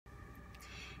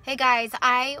Hey guys,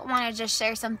 I want to just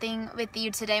share something with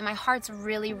you today. My heart's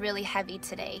really heavy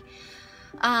today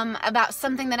about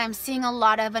something that I'm seeing a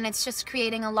lot of, and it's just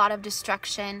creating a lot of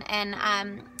destruction.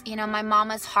 And you know, my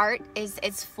mama's heart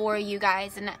is for you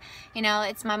guys, and you know,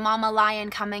 it's my mama lion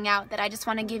coming out, that I just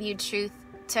want to give you truth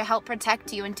to help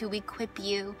protect you and to equip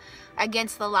you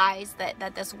against the lies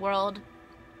that this world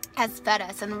has fed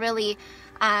us. And really,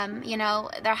 you know,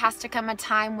 there has to come a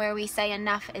time where we say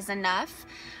enough is enough.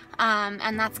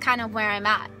 And that's kind of where I'm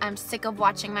at. I'm sick of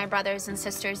watching my brothers and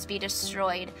sisters be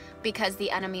destroyed because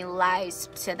the enemy lies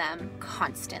to them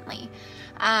constantly.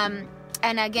 And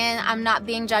again, I'm not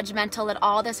being judgmental at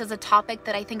all. This is a topic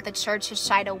that I think the church has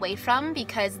shied away from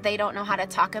because they don't know how to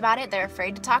talk about it. They're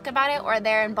afraid to talk about it, or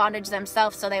they're in bondage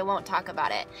themselves, so they won't talk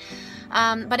about it.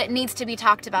 But it needs to be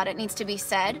talked about. It needs to be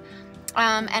said.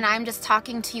 And I'm just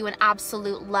talking to you in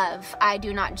absolute love. I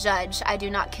do not judge. I do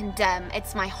not condemn.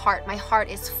 It's my heart. My heart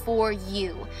is for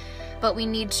you. But we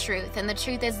need truth. And the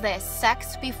truth is this: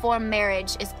 sex before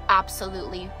marriage is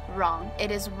absolutely wrong.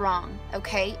 It is wrong,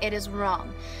 okay? It is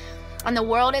wrong. And the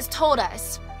world has told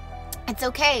us, it's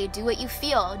okay, do what you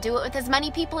feel. Do it with as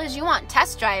many people as you want.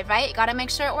 Test drive, right? You gotta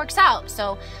make sure it works out.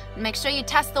 So make sure you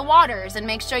test the waters and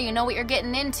make sure you know what you're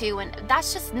getting into. And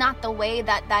that's just not the way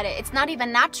it's not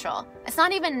even natural. It's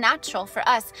not even natural for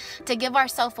us to give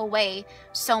ourselves away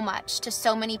so much to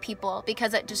so many people,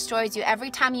 because it destroys you.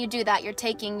 Every time you do that,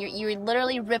 you're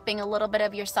literally ripping a little bit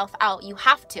of yourself out. You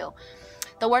have to.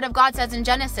 The Word of God says in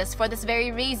Genesis, for this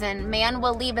very reason, man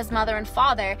will leave his mother and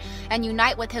father and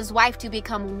unite with his wife to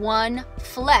become one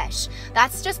flesh.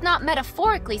 That's just not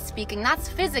metaphorically speaking, that's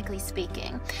physically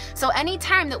speaking. So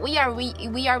anytime that we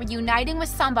are uniting with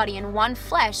somebody in one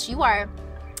flesh, you are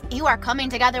coming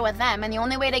together with them, and the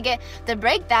only way to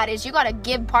break that is you got to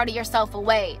give part of yourself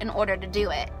away in order to do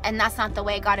it. And that's not the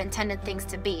way God intended things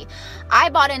to be. I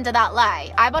bought into that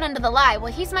lie. I bought into the lie,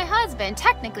 well, he's my husband,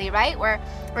 technically, right? We're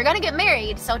gonna get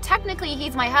married, so technically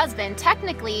he's my husband.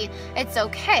 Technically it's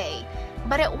okay,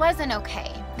 but it wasn't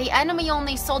okay. The enemy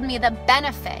only sold me the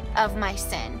benefit of my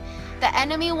sin. The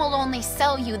enemy will only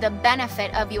sell you the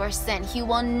benefit of your sin. He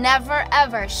will never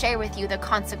ever share with you the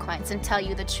consequence and tell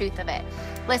you the truth of it.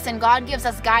 Listen, God gives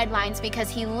us guidelines because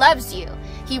He loves you.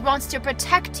 He wants to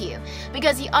protect you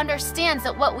because He understands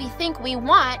that what we think we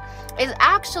want is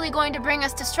actually going to bring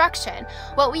us destruction.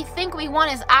 What we think we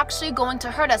want is actually going to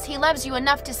hurt us. He loves you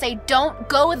enough to say, don't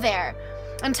go there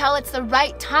until it's the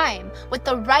right time, with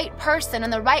the right person in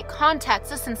the right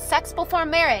context. Listen, sex before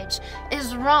marriage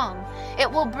is wrong. It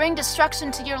will bring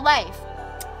destruction to your life.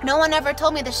 No one ever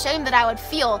told me the shame that I would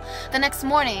feel the next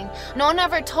morning. No one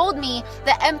ever told me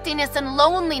the emptiness and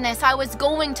loneliness I was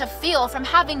going to feel from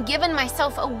having given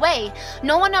myself away.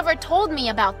 No one ever told me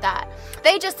about that.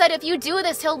 They just said, if you do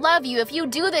this, he'll love you. If you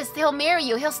do this, he'll marry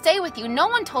you. He'll stay with you. No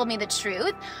one told me the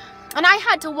truth. And I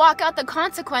had to walk out the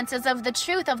consequences of the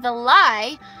truth of the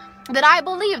lie that I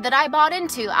believed, that I bought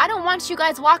into. I don't want you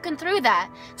guys walking through that.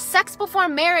 Sex before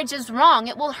marriage is wrong.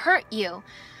 It will hurt you.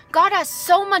 God has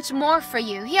so much more for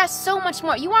you. He has so much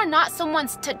more. You are not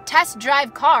someone's test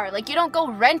drive car. Like, you don't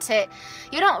go rent it.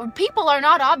 People are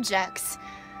not objects.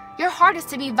 Your heart is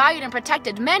to be valued and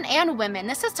protected, men and women.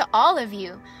 This is to all of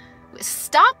you.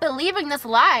 Stop believing this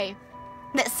lie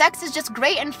that sex is just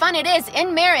great and fun. It is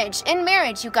in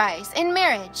marriage, you guys, in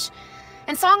marriage.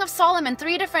 In Song of Solomon,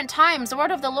 3 different times, the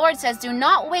word of the Lord says, do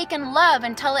not waken love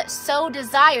until it so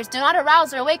desires. Do not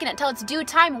arouse or awaken it until it's due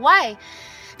time. Why?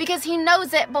 Because He knows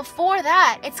that before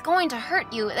that, it's going to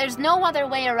hurt you. There's no other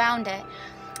way around it.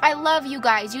 I love you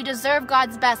guys. You deserve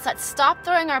God's best. Let's stop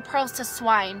throwing our pearls to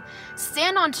swine.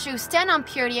 Stand on truth, stand on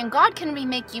purity, and God can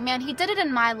remake you, man. He did it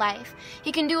in my life.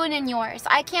 He can do it in yours.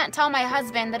 I can't tell my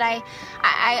husband that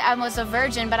I was a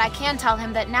virgin, but I can tell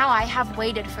him that now I have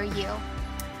waited for you.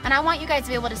 And I want you guys to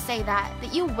be able to say that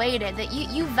you waited, that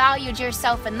you valued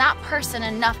yourself and that person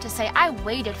enough to say, I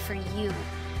waited for you.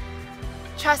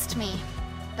 Trust me,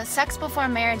 the sex before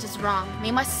marriage is wrong.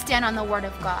 We must stand on the Word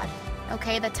of God.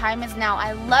 Okay, the time is now.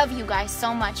 I love you guys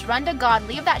so much. Run to God.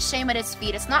 Leave that shame at His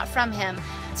feet. It's not from Him.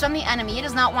 It's from the enemy. He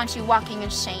does not want you walking in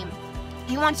shame.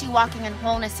 He wants you walking in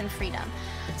wholeness and freedom.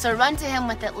 So run to Him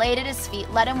with it. Lay it at His feet.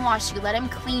 Let Him wash you. Let Him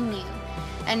clean you.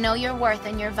 And know your worth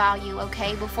and your value,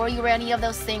 okay? Before you were any of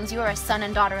those things, you are a son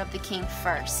and daughter of the King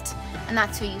first. And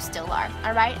that's who you still are,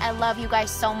 all right? I love you guys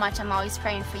so much. I'm always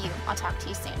praying for you. I'll talk to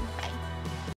you soon.